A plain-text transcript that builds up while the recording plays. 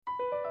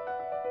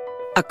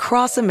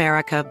Across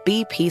America,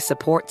 BP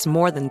supports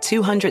more than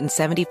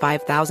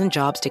 275,000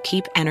 jobs to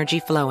keep energy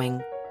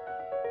flowing.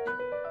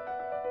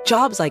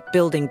 Jobs like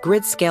building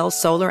grid-scale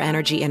solar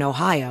energy in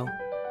Ohio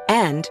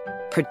and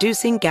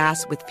producing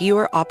gas with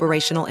fewer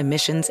operational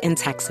emissions in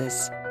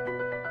Texas.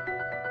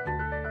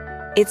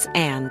 It's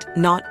and,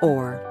 not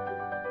or.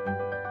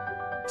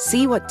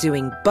 See what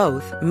doing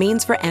both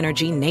means for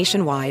energy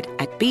nationwide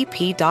at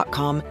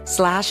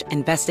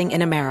bp.com/investing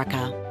in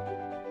America.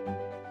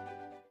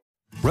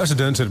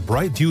 Residents at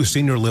Brightview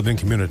Senior Living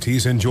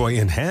Communities enjoy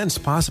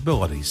enhanced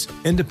possibilities,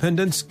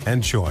 independence,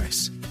 and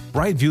choice.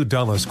 Brightview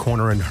Dulles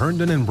Corner in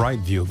Herndon and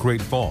Brightview,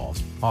 Great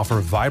Falls, offer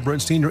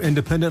vibrant senior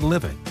independent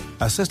living,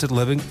 assisted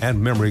living,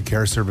 and memory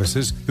care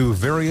services through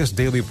various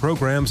daily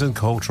programs and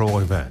cultural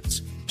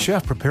events.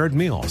 Chef-prepared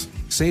meals,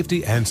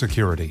 safety and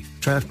security,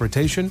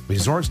 transportation,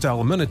 resort-style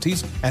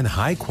amenities, and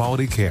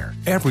high-quality care.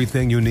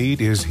 Everything you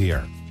need is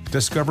here.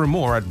 Discover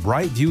more at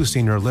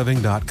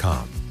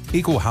brightviewseniorliving.com.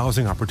 Equal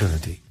housing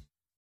opportunity.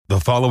 The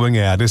following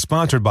ad is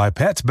sponsored by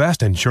Pets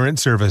Best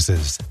Insurance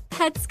Services.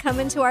 Pets come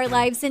into our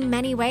lives in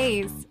many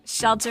ways.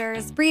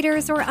 Shelters,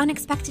 breeders, or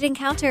unexpected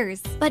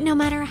encounters. But no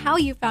matter how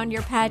you found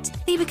your pet,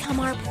 they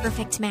become our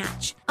perfect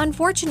match.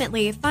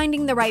 Unfortunately,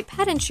 finding the right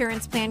pet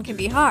insurance plan can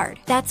be hard.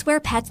 That's where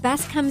Pets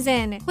Best comes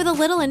in. With a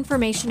little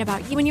information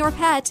about you and your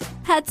pet,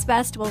 Pets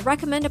Best will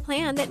recommend a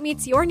plan that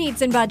meets your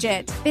needs and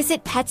budget.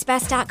 Visit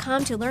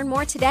PetsBest.com to learn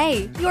more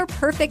today. Your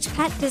perfect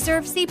pet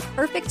deserves the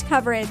perfect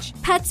coverage.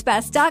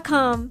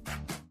 PetsBest.com.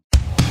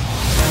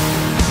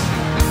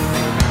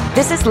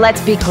 This is Let's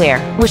Be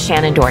Clear with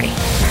Shannon Doherty.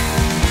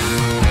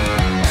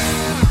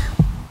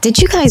 Did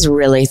you guys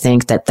really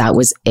think that that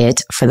was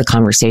it for the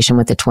conversation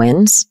with the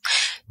twins?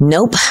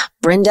 Nope.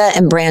 Brenda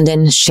and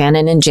Brandon,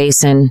 Shannon and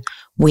Jason,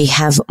 we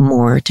have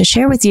more to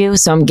share with you.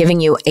 So I'm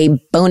giving you a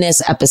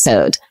bonus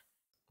episode.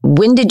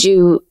 When did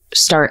you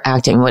start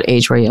acting? What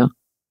age were you?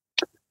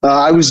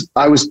 I was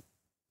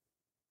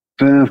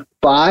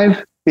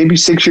 5, maybe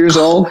 6 years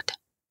old.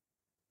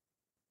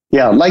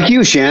 Yeah, like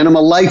you, Shan. I'm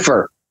a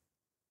lifer.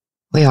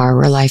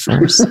 We're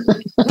lifers.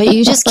 But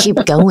you just keep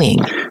going.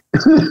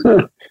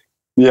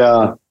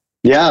 Yeah,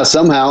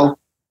 somehow.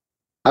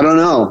 I don't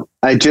know.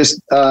 I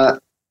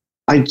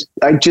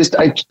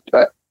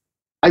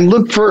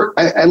look for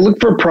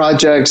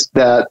projects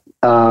that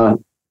are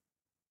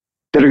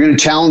going to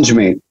challenge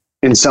me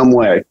in some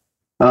way.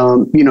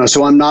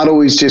 So I'm not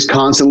always just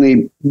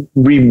constantly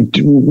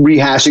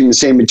rehashing the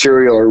same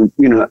material or,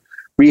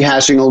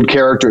 rehashing old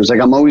characters.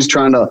 Like I'm always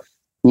trying to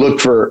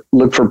look for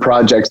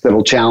projects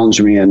that'll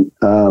challenge me. And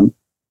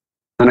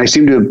I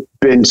seem to have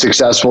been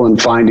successful in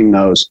finding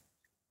those.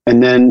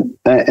 And then,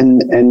 I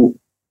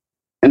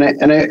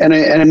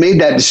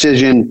made that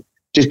decision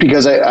just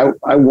because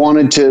I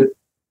wanted to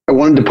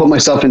put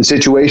myself in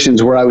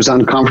situations where I was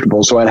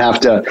uncomfortable. So I'd have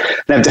to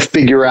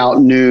figure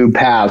out new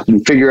paths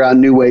and figure out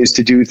new ways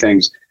to do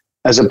things,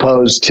 as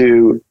opposed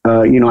to,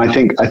 I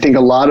think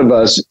a lot of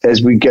us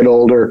as we get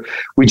older,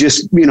 we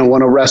just,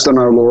 want to rest on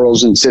our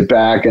laurels and sit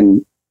back.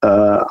 And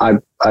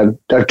I've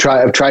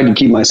tried to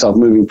keep myself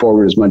moving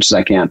forward as much as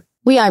I can.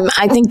 Well, yeah,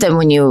 I think that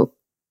when you,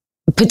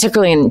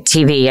 particularly in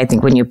TV, I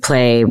think when you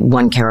play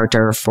one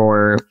character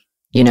for,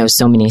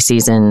 so many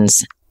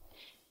seasons,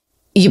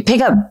 you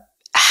pick up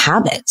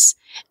habits,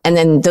 and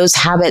then those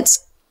habits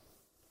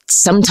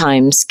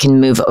sometimes can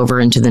move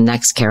over into the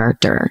next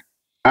character.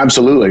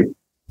 Absolutely.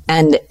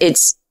 And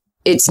it's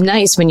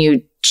nice when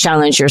you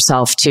challenge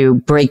yourself to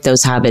break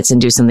those habits and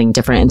do something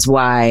different. It's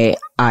why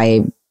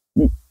I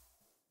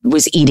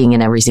was eating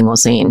in every single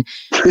scene.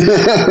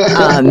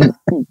 I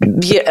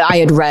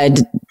had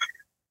read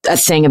a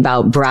thing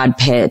about Brad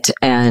Pitt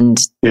and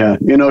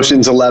in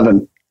Ocean's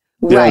 11.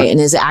 Right. And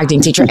his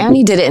acting teacher. And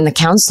he did it in The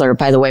Counselor,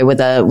 by the way, with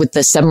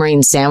the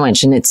submarine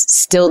sandwich. And it's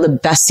still the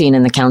best scene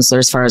in The Counselor,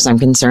 as far as I'm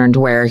concerned,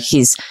 where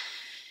he's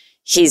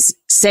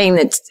saying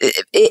that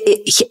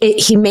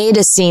he made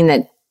a scene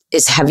that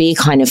is heavy,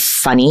 kind of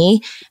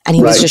funny. And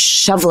he was just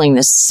shoveling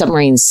this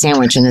submarine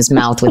sandwich in his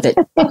mouth with it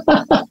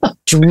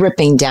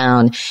dripping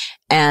down.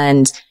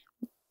 And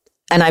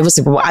I was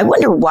like, well, I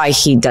wonder why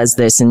he does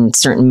this in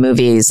certain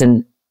movies.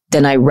 And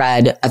then I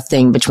read a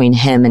thing between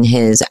him and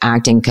his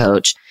acting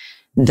coach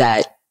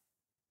that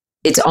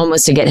it's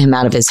almost to get him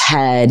out of his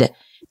head.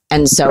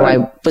 And so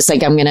I was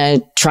like, I'm going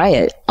to try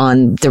it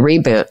on the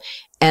reboot.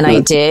 And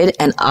I did.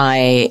 And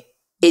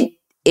it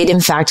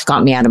in fact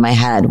got me out of my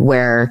head,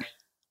 where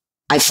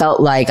I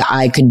felt like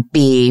I could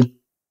be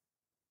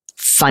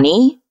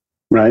funny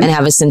and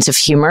have a sense of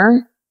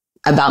humor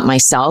about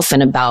myself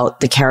and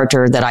about the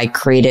character that I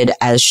created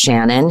as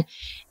Shannon,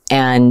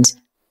 and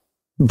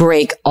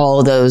break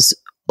all those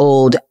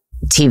old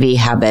TV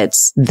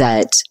habits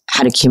that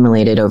had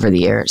accumulated over the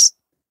years.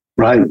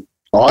 Right.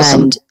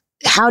 Awesome. And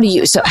how do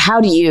you,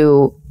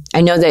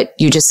 I know that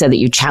you just said that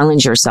you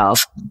challenge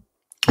yourself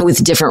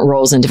with different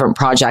roles and different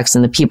projects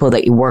and the people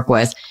that you work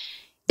with.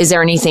 Is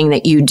there anything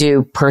that you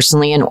do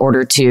personally in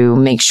order to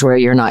make sure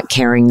you're not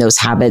carrying those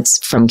habits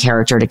from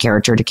character to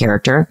character to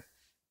character?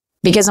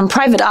 Because in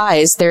Private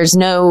Eyes, I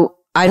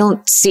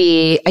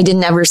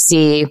didn't ever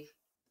see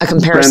a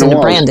comparison to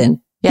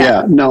Brandon.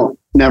 Yeah, no,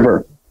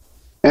 never.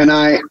 And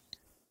I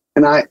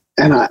like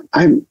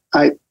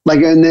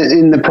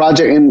in the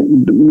project,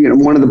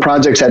 and one of the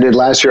projects I did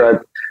last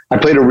year, I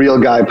played a real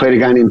guy. I played a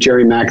guy named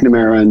Jerry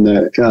McNamara in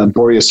the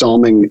Boreas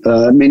Salming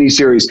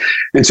miniseries,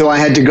 and so I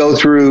had to go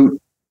through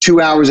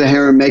 2 hours of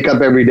hair and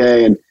makeup every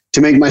day, and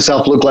to make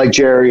myself look like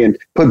Jerry, and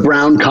put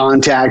brown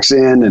contacts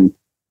in, and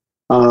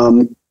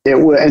and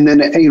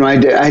then I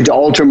had to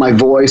alter my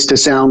voice to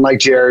sound like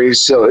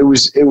Jerry's. So it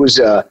was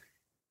a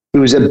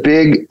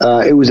big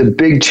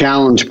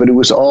challenge, but it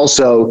was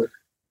also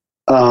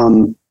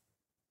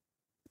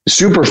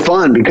super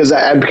fun because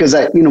I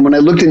when I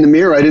looked in the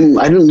mirror, I didn't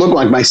look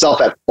like myself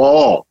at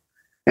all,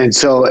 and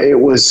so it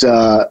was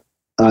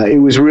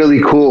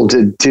really cool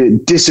to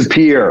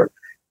disappear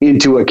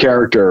into a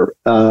character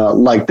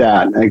like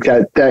that.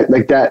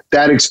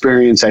 That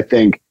experience, I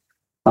think,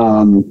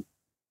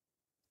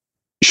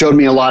 showed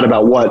me a lot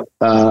about what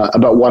it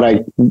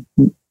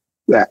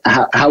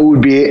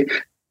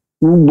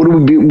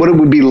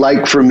would be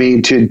like for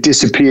me to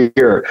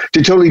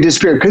totally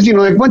disappear. Because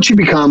once you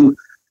become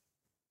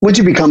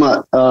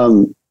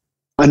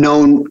a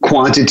known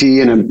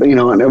quantity and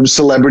a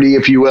celebrity,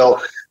 if you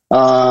will,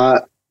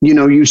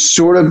 you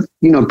sort of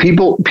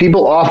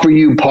people offer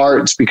you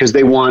parts because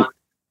they want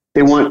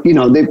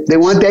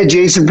that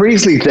Jason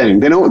Priestley thing.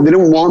 They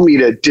don't want me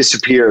to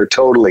disappear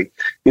totally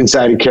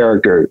inside a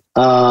character.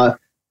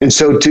 And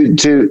so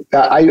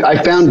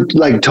I found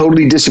like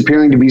totally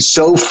disappearing to be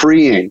so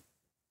freeing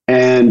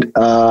and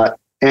fun.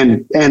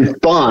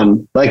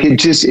 Like it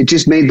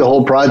just made the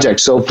whole project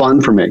so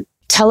fun for me.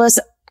 Tell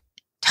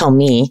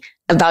me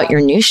about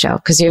your new show,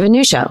 because you have a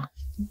new show.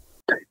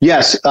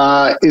 Yes.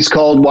 It's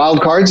called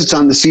Wild Cards. It's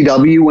on the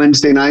CW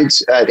Wednesday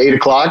nights at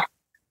 8:00.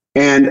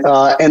 And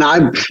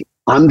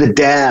I'm the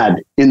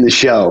dad in the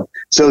show.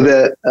 So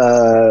the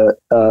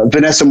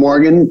Vanessa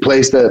Morgan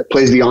plays the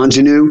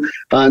ingenue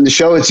in the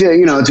show. It's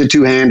it's a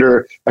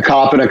two-hander, a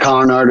cop and a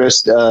con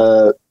artist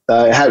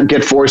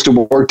get forced to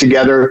work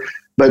together,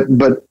 but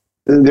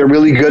they're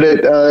really good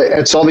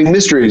at solving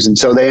mysteries, and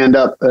so they end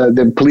up.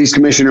 The police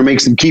commissioner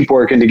makes them keep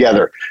working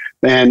together,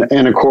 and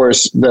of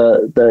course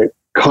the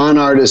con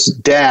artist's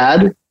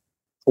dad,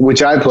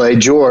 which I play,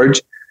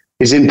 George,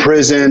 is in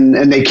prison,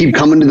 and they keep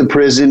coming to the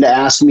prison to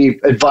ask me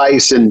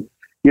advice and.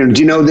 Do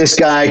you know this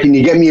guy? Can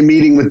you get me a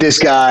meeting with this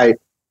guy?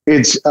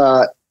 It's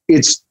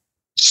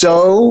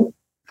so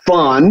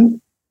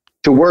fun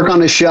to work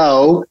on a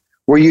show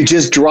where you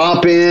just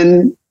drop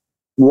in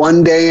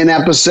one day an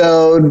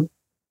episode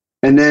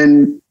and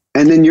then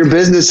your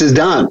business is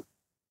done.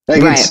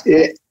 Like right.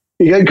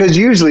 Because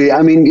usually, you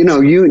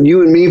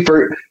and me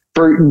for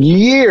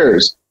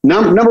years,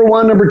 number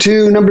one, number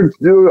two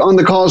on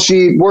the call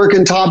sheet,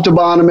 working top to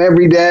bottom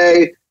every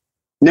day.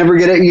 Never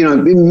get it.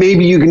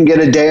 Maybe you can get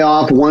a day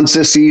off once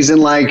a season.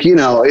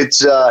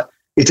 It's a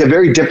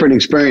very different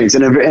experience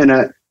and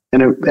a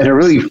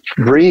really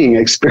freeing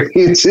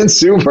experience. It's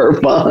super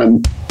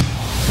fun.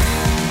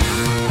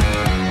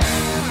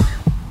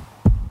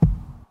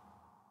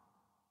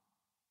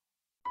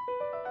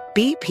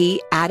 BP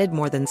added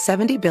more than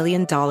 $70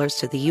 billion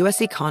to the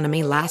U.S.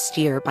 economy last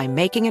year by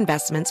making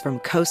investments from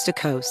coast to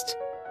coast.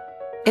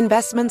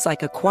 Investments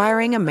like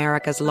acquiring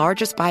America's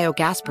largest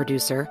biogas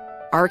producer,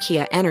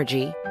 Archaea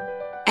Energy,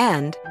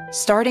 and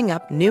starting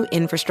up new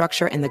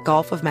infrastructure in the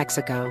Gulf of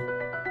Mexico.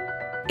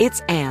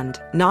 It's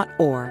and, not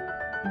or.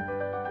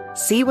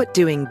 See what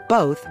doing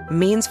both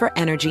means for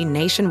energy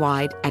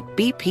nationwide at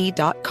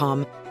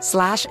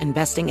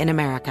bp.com/investing in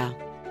America.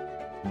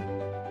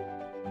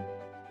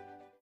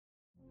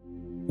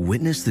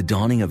 Witness the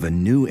dawning of a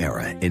new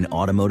era in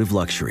automotive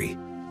luxury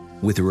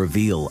with a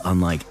reveal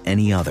unlike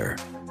any other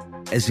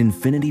as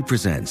Infiniti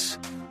presents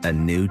a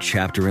new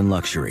chapter in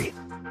luxury.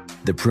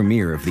 The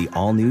premiere of the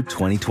all-new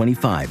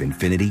 2025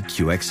 Infiniti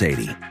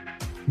QX80.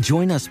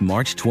 Join us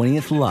March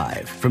 20th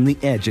live from the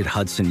Edge at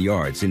Hudson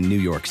Yards in New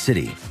York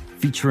City,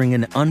 featuring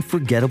an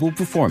unforgettable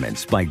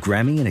performance by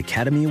Grammy and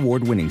Academy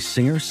Award-winning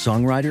singer,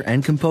 songwriter,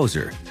 and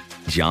composer,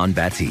 Jon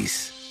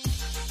Batiste.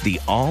 The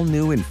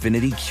all-new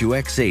Infiniti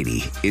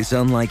QX80 is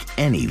unlike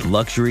any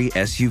luxury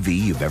SUV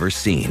you've ever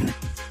seen.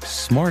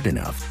 Smart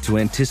enough to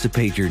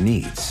anticipate your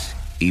needs,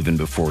 even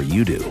before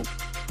you do.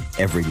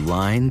 Every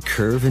line,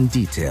 curve, and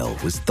detail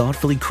was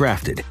thoughtfully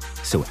crafted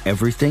so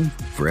everything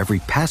for every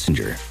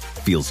passenger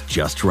feels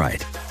just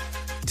right.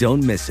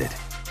 Don't miss it.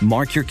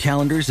 Mark your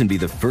calendars and be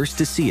the first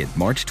to see it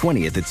March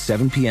 20th at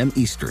 7 p.m.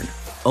 Eastern,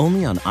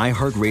 only on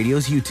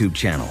iHeartRadio's YouTube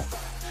channel.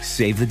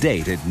 Save the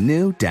date at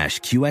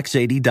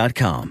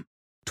new-QX80.com.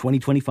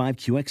 2025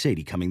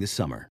 QX80 coming this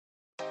summer.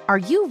 Are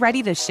you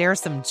ready to share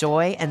some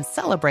joy and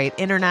celebrate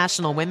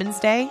International Women's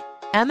Day?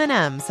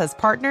 M&M's has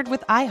partnered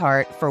with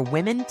iHeart for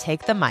Women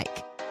Take the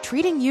Mic,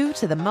 treating you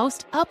to the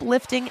most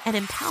uplifting and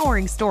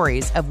empowering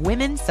stories of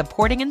women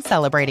supporting and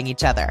celebrating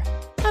each other.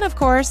 And of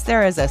course,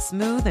 there is a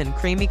smooth and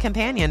creamy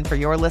companion for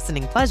your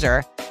listening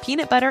pleasure,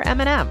 peanut butter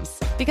M&Ms,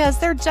 because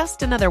they're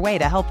just another way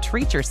to help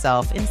treat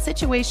yourself in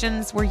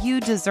situations where you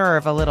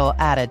deserve a little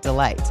added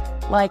delight,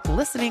 like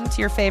listening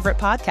to your favorite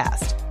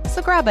podcast,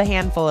 So grab a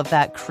handful of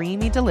that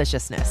creamy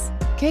deliciousness.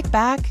 Kick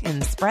back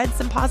and spread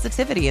some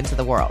positivity into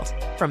the world.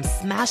 From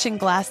smashing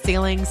glass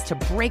ceilings to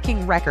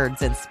breaking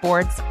records in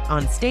sports,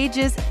 on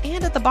stages,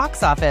 and at the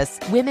box office,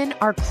 women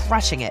are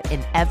crushing it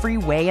in every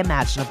way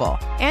imaginable.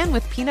 And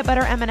with peanut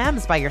butter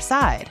M&Ms by your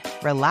side,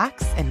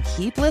 relax and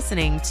keep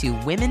listening to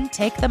Women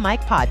Take the Mic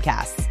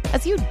podcasts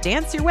as you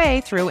dance your way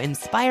through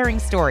inspiring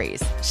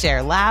stories,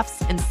 share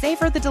laughs, and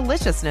savor the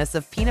deliciousness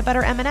of peanut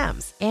butter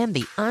M&Ms and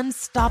the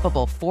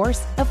unstoppable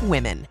force of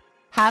women.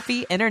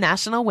 Happy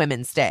International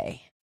Women's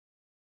Day.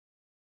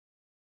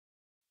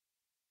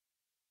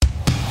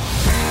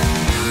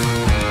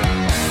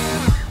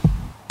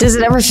 Does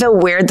it ever feel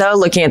weird though,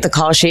 looking at the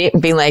call sheet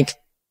and being like,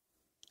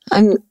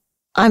 I'm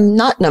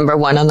not number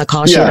one on the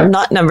call sheet. I'm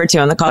not number two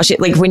on the call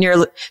sheet. Like when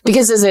you're,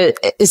 because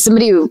as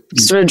somebody who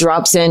sort of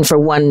drops in for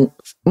one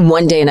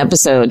day an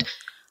episode,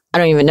 I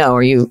don't even know.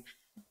 Are you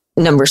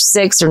number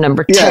 6 or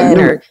number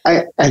 10?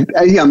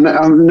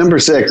 I'm number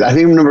 6. I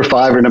think I'm number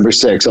 5 or number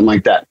 6. Something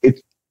like that.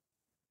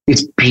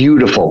 It's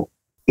beautiful.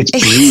 It's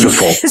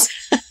beautiful. It's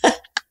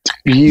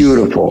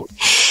beautiful.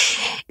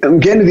 I'm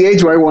getting to the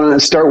age where I want to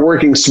start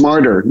working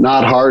smarter,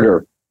 not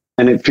harder.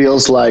 And it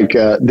feels like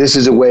this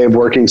is a way of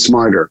working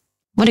smarter.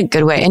 What a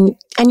good way. And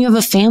you have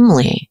a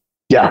family.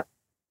 Yeah.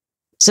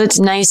 So it's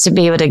nice to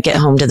be able to get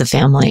home to the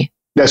family.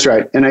 That's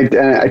right. And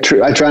I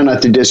try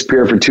not to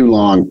disappear for too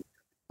long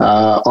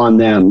on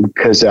them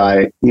because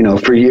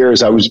for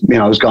years I was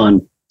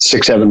gone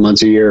 6-7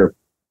 months a year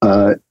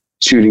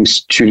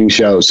shooting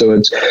shows. So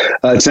it's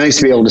nice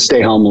to be able to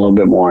stay home a little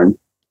bit more and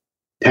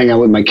hang out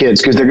with my kids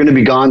because they're going to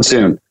be gone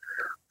soon.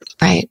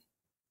 Right.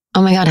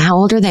 Oh my God. How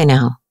old are they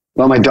now?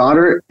 Well, my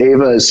daughter,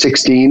 Ava, is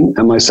 16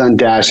 and my son,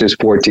 Dash, is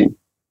 14.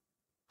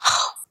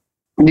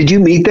 Did you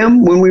meet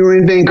them when we were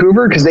in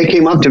Vancouver? Because they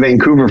came up to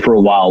Vancouver for a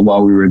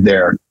while we were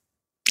there.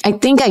 I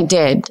think I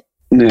did.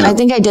 Yeah. I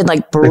think I did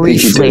like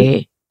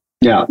briefly.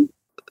 Yeah.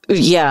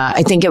 Yeah.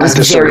 I think it was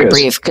very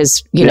brief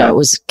because, you know, it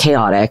was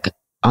chaotic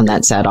on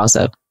that set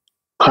also.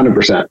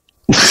 100%.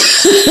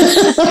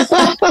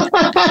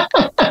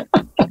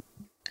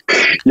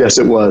 Yes,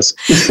 it was.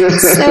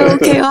 So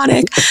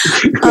chaotic.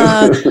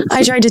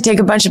 I tried to take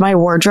a bunch of my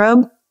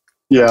wardrobe.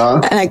 Yeah.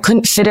 And I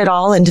couldn't fit it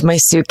all into my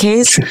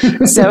suitcase.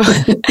 So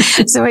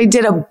I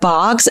did a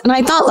box and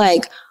I thought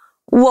like,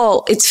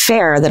 well, it's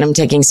fair that I'm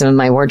taking some of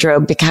my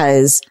wardrobe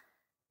because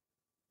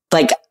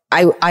like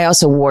I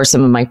also wore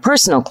some of my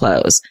personal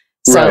clothes.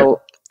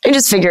 So I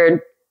just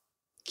figured,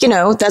 you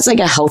know, that's like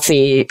a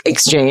healthy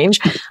exchange.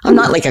 I'm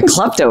not like a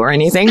klepto or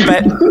anything,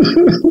 but,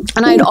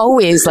 and I'd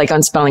always like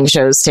on spelling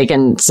shows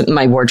taken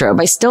my wardrobe.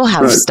 I still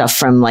have stuff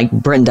from like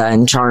Brenda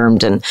and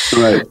Charmed and,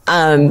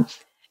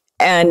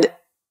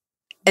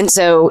 and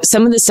so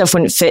some of the stuff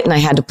wouldn't fit and I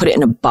had to put it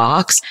in a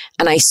box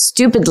and I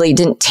stupidly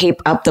didn't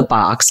tape up the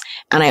box.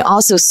 And I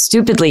also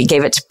stupidly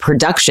gave it to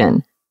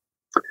production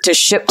to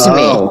ship to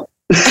me.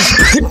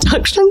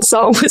 Production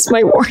saw it was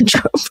my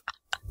wardrobe.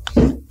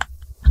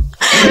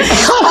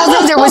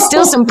 Although there was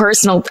still some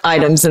personal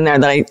items in there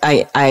that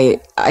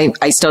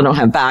I still don't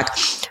have back.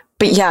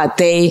 But yeah,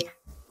 they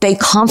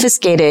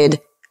confiscated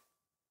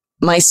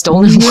my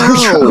stolen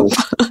wardrobe.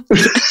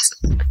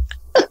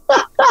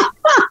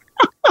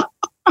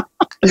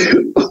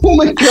 Oh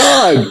my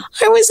God.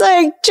 I was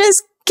like,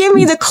 just give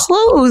me the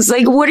clothes.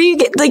 Like, what are you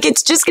get? Like,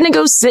 it's just going to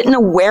go sit in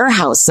a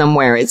warehouse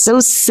somewhere. It's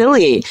so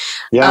silly.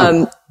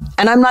 Yeah.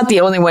 And I'm not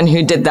the only one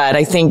who did that.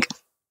 I think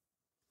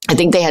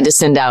they had to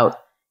send out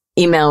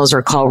emails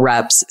or call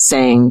reps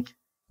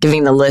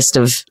giving the list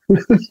of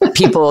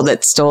people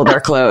that stole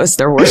their clothes,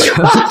 their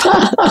wardrobe.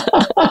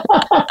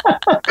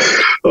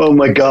 Oh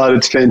my God.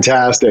 It's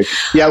fantastic.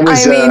 Yeah. It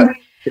was,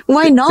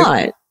 why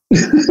not?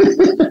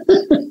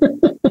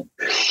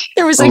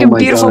 There was like a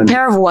beautiful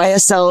pair of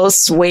YSL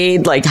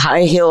suede, like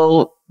high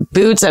heel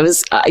boots.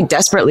 I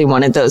desperately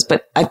wanted those,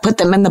 but I put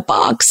them in the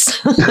box.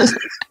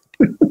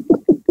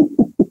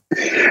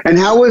 And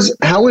how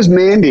was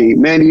Mandy,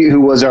 who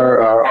was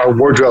our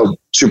wardrobe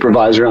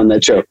supervisor on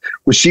that show?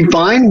 Was she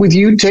fine with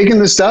you taking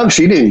the stuff?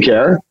 She didn't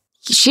care.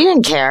 She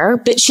didn't care,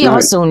 but she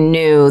also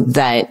knew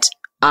that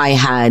I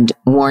had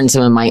worn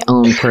some of my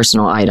own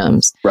personal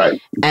items. Right.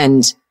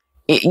 And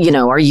you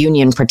know, our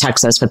union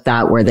protects us with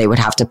that, where they would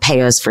have to pay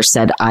us for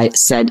said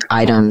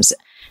items.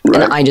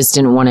 Right. And I just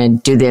didn't want to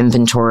do the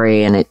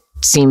inventory. And it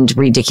seemed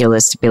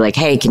ridiculous to be like,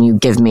 hey, can you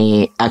give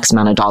me X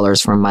amount of dollars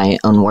from my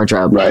own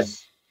wardrobe? Right.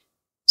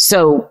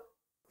 So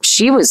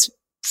she was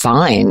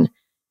fine.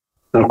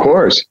 Of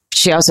course.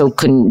 She also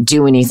couldn't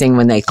do anything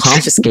when they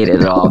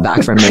confiscated it all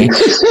back from me.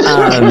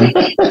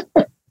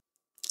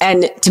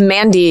 And to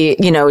Mandy,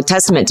 you know,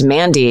 testament to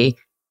Mandy,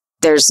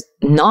 there's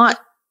not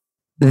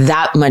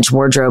that much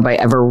wardrobe I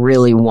ever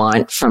really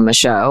want from a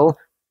show,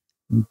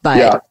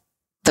 but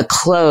the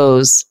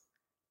clothes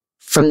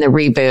from the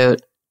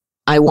reboot,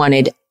 I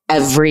wanted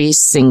every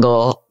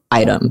single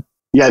item.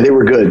 Yeah, they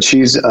were good.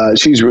 She's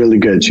really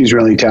good. She's a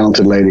really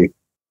talented lady.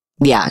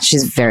 Yeah,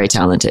 she's very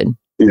talented.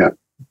 Yeah.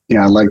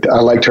 Yeah, I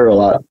liked her a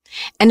lot.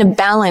 And to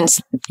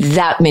balance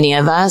that many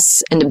of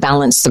us and to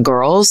balance the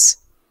girls.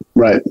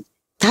 Right.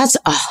 that's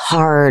a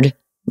hard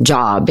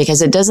job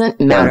because it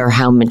doesn't matter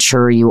how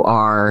mature you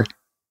are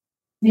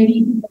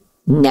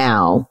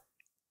now.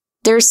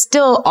 There's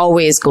still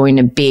always going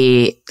to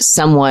be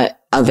somewhat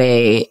of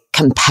a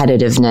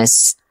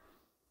competitiveness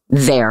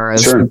there.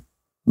 Of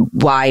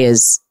why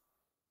is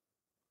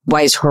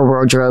her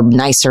wardrobe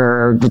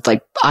nicer?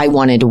 Like, I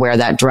wanted to wear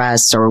that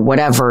dress or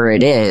whatever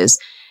it is.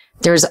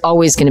 There's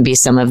always going to be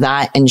some of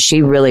that. And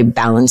she really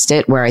balanced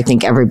it where I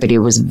think everybody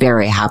was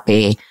very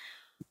happy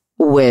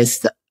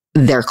with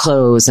their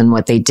clothes and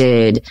what they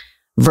did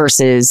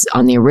versus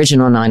on the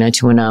original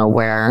 90210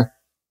 where,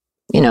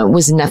 it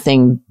was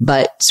nothing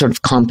but sort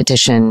of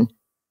competition.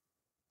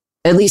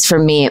 At least for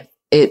me,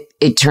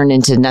 it turned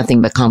into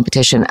nothing but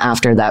competition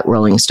after that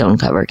Rolling Stone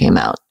cover came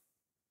out.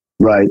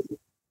 Right.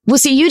 Well,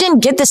 see, you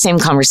didn't get the same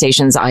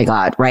conversations I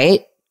got,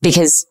 right?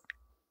 Because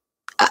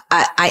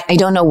I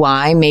don't know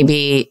why.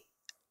 Maybe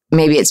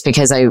it's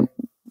because I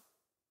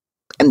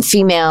am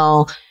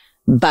female,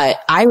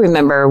 but I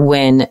remember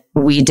when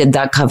we did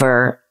that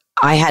cover,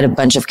 I had a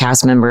bunch of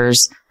cast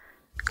members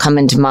come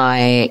into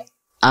my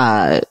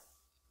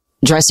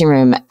dressing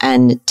room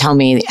and tell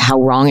me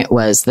how wrong it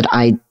was that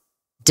I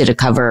did a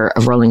cover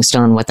of Rolling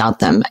Stone without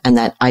them and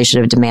that I should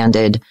have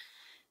demanded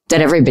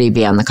that everybody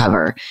be on the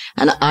cover.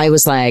 And I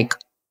was like,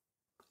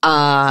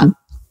 I'm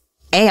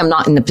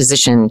not in the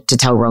position to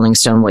tell Rolling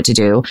Stone what to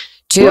do.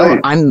 Two,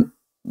 right.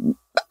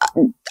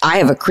 I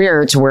have a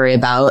career to worry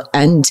about,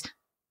 and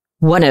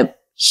what a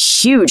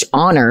huge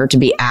honor to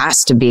be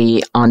asked to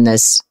be on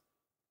this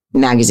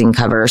magazine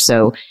cover.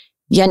 So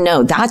yeah,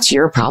 no, that's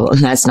your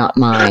problem. That's not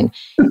mine.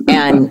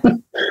 And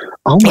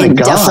oh my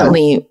God.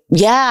 Definitely.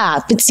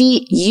 Yeah. But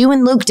see, you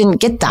and Luke didn't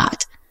get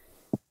that.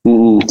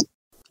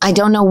 I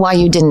don't know why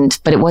you didn't,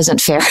 but it wasn't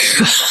fair.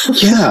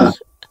 Yeah.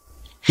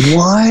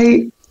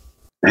 Why?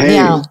 Hey,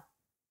 yeah.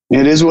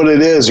 It is what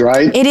it is,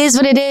 right? It is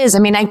what it is. I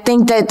mean, I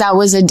think that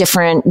was a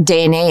different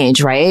day and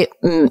age, right?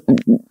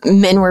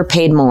 Men were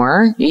paid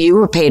more. You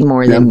were paid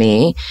more than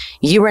me.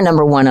 You were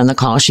number one on the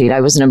call sheet. I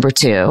was number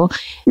two.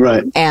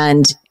 Right.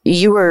 And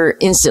you were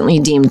instantly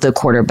deemed the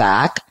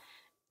quarterback.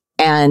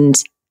 And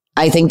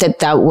I think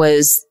that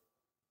was,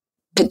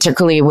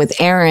 particularly with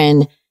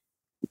Aaron,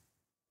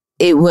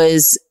 it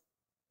was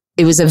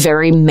a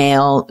very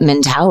male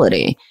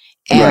mentality.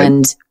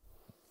 And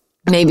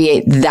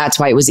maybe that's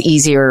why it was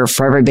easier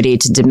for everybody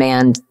to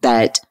demand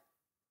that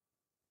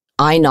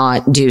I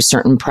not do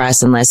certain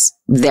press unless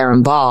they're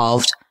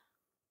involved,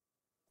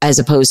 as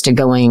opposed to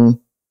going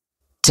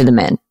to the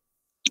men.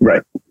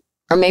 Right.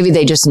 Or maybe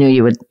they just knew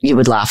you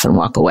would laugh and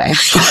walk away.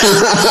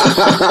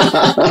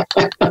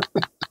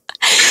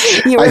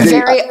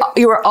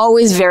 You were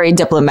always very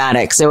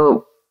diplomatic.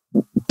 So,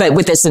 but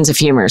with a sense of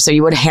humor. So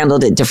you would have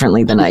handled it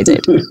differently than I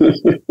did.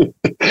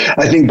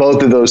 I think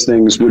both of those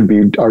things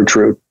are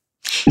true.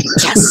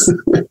 Yes,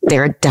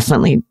 they're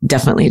definitely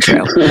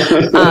true.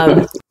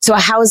 So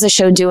how is the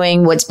show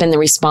doing? What's been the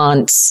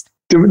response?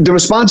 The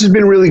response has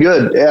been really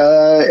good.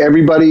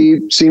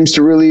 Everybody seems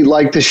to really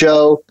like the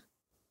show.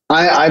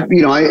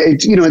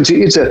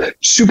 It's a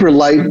super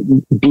light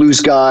blue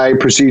sky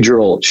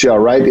procedural show,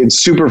 right? It's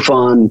super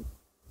fun.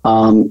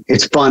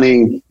 It's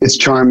funny. It's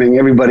charming.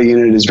 Everybody in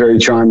it is very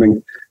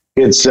charming.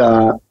 It's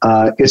a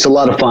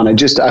lot of fun. I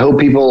hope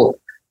people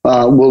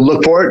will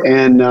look for it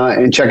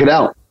and check it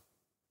out.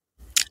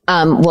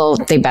 Well,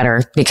 they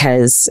better,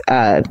 because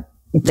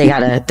they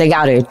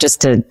gotta just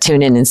to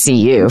tune in and see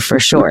you for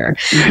sure.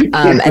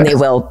 And they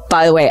will.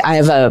 By the way, I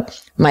have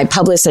my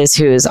publicist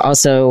who is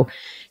also,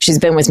 she's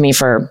been with me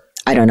for,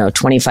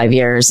 25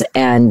 years.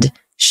 And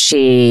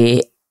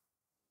she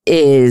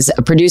is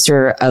a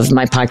producer of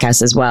my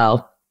podcast as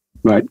well.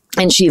 Right.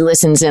 And she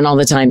listens in all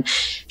the time.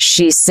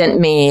 She sent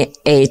me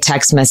a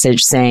text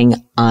message saying,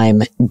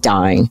 I'm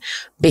dying,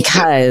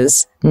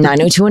 because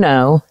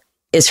 90210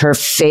 is her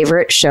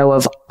favorite show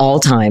of all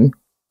time.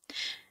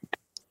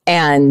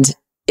 And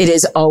it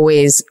is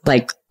always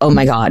like, oh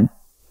my God,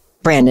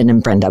 Brandon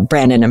and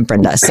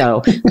Brenda.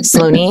 So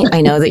Sloane,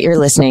 I know that you're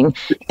listening.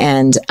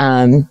 And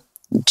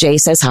Jay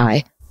says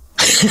hi.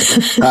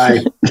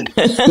 Hi.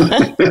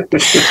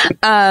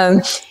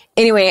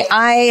 Anyway,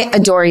 I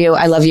adore you.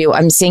 I love you.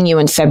 I'm seeing you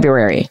in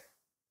February.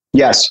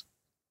 Yes.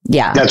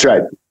 Yeah. That's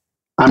right.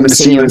 I'm going to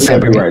see you in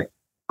February.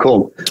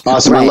 Cool.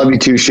 Awesome. Right. I love you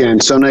too, Shan.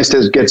 So nice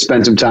to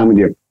spend some time with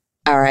you.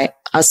 All right.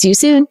 I'll see you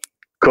soon.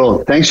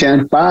 Cool. Thanks,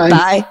 Shan. Bye.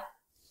 Bye.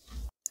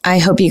 I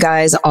hope you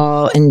guys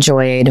all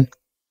enjoyed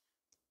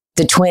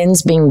the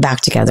twins being back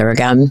together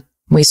again.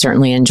 We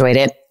certainly enjoyed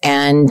it.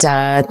 And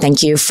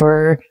thank you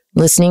for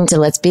listening to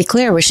Let's Be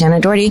Clear with Shannon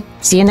Doherty.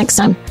 See you next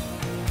time.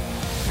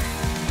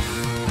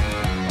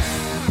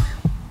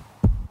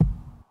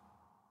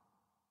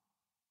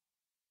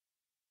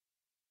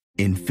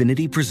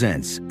 Infiniti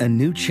presents a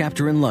new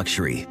chapter in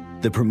luxury,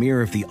 the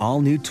premiere of the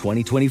all-new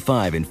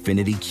 2025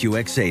 Infiniti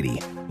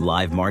QX80,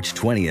 live March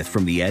 20th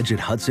from the Edge at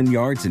Hudson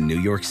Yards in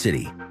New York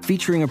City,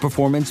 featuring a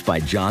performance by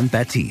John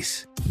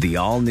Batiste. The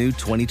all-new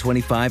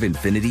 2025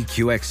 Infiniti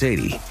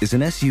QX80 is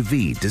an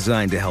SUV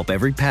designed to help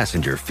every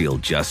passenger feel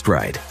just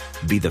right.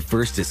 Be the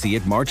first to see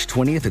it March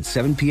 20th at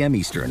 7 p.m.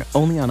 Eastern,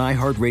 only on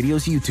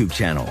iHeartRadio's YouTube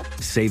channel.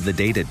 Save the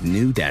date at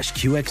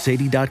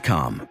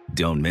new-QX80.com.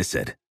 Don't miss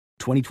it.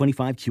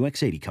 2025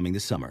 QX80 coming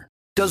this summer.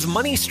 Does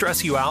money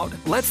stress you out?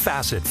 Let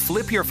Facet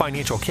flip your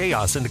financial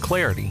chaos into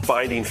clarity.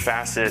 Finding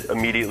Facet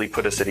immediately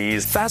put us at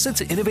ease. Facet's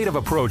innovative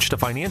approach to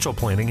financial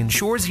planning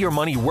ensures your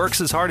money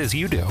works as hard as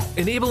you do,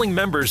 enabling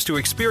members to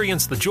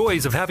experience the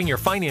joys of having your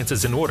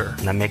finances in order.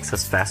 And that makes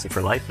us Facet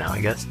for life now,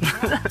 I guess.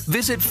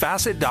 Visit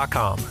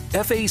Facet.com,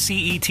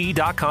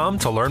 FACET.com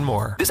to learn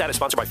more. This ad is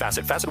sponsored by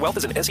Facet. Facet Wealth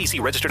is an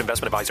SEC registered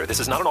investment advisor. This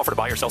is not an offer to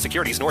buy or sell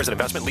securities, nor is it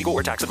investment, legal,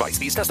 or tax advice.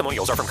 These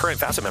testimonials are from current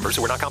Facet members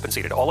who are not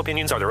compensated. All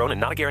opinions are their own and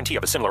not a guarantee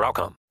of a similar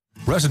outcome.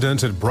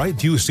 Residents at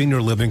Brightview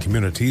Senior Living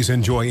Communities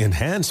enjoy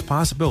enhanced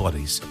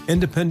possibilities,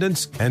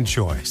 independence, and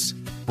choice.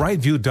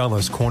 Brightview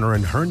Dulles Corner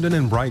in Herndon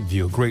and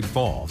Brightview, Great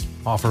Falls,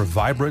 offer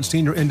vibrant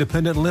senior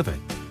independent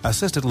living,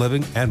 assisted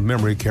living, and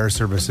memory care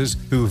services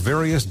through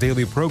various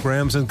daily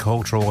programs and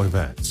cultural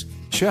events.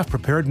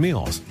 Chef-prepared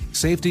meals,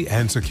 safety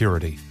and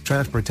security,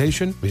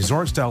 transportation,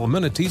 resort-style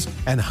amenities,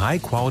 and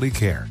high-quality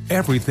care.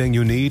 Everything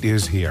you need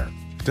is here.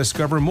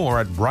 Discover more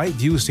at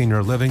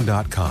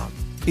brightviewseniorliving.com.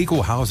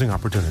 Equal housing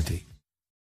opportunity.